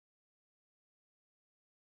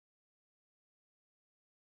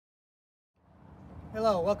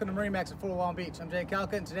Hello, welcome to Marine Max at Fort Walton Beach. I'm Jay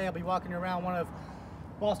Calcutt, and today I'll be walking you around one of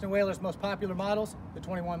Boston Whaler's most popular models, the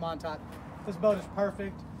 21 Montauk. This boat is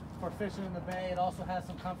perfect for fishing in the bay. It also has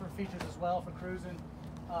some comfort features as well for cruising.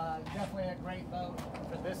 Definitely a great boat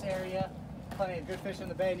for this area. Plenty of good fish in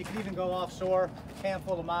the bay, and you can even go offshore,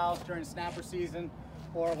 handful of miles during snapper season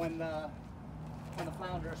or when the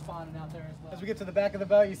flounder are spawning out there as well. As we get to the back of the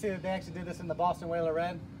boat, you see that they actually did this in the Boston Whaler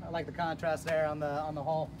red. I like the contrast there on the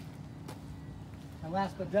hull. And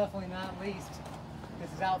last but definitely not least,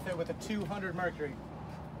 this is outfitted with a 200 Mercury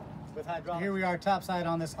with hydraulics. Here we are topside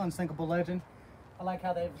on this unsinkable Legend. I like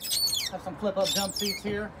how they have some flip-up jump seats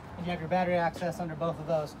here, and you have your battery access under both of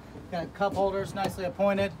those. You've got cup holders nicely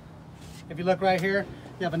appointed. If you look right here,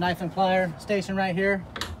 you have a knife and plier station right here,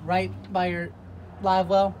 right by your live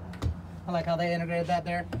well. I like how they integrated that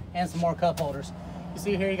there, and some more cup holders. You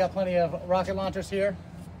see here, you got plenty of rocket launchers here,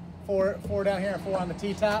 four down here and 4 on the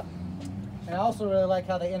T-top. And I also really like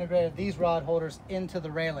how they integrated these rod holders into the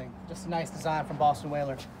railing. Just a nice design from Boston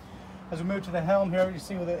Whaler. As we move to the helm here, you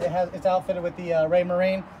see it's outfitted with the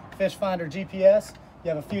Raymarine Fish Finder GPS. You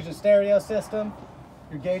have a Fusion stereo system.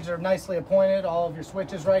 Your gauges are nicely appointed, all of your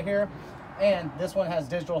switches right here. And this one has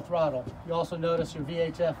digital throttle. You also notice your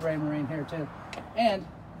VHF Raymarine here too. And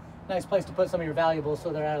nice place to put some of your valuables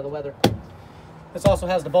so they're out of the weather. This also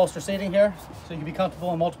has the bolster seating here, so you can be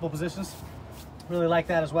comfortable in multiple positions. Really like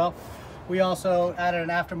that as well. We also added an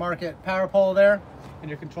aftermarket power pole there, and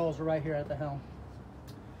your controls are right here at the helm.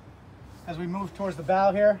 As we move towards the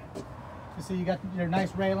bow here, you see you got your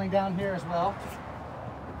nice railing down here as well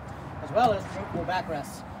as removable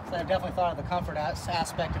backrests. So I definitely thought of the comfort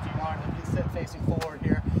aspect if you wanted to be sit facing forward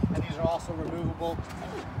here. And these are also removable.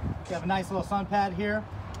 You have a nice little sun pad here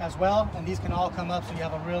as well, and these can all come up so you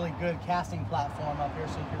have a really good casting platform up here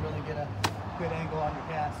so you can really get a good angle on your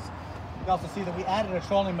casts. You also see that we added a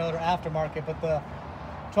trolling motor aftermarket, but the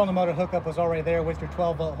trolling motor hookup was already there with your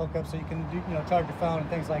 12-volt hookup, so you can charge your phone and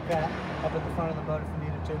things like that up at the front of the boat if you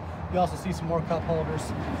needed to. You also see some more cup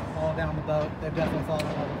holders all down the boat. They've definitely fallen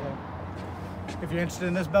in love with it. If you're interested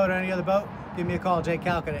in this boat or any other boat, give me a call, Jay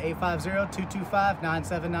Calcutt, at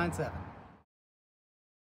 850-225-9797.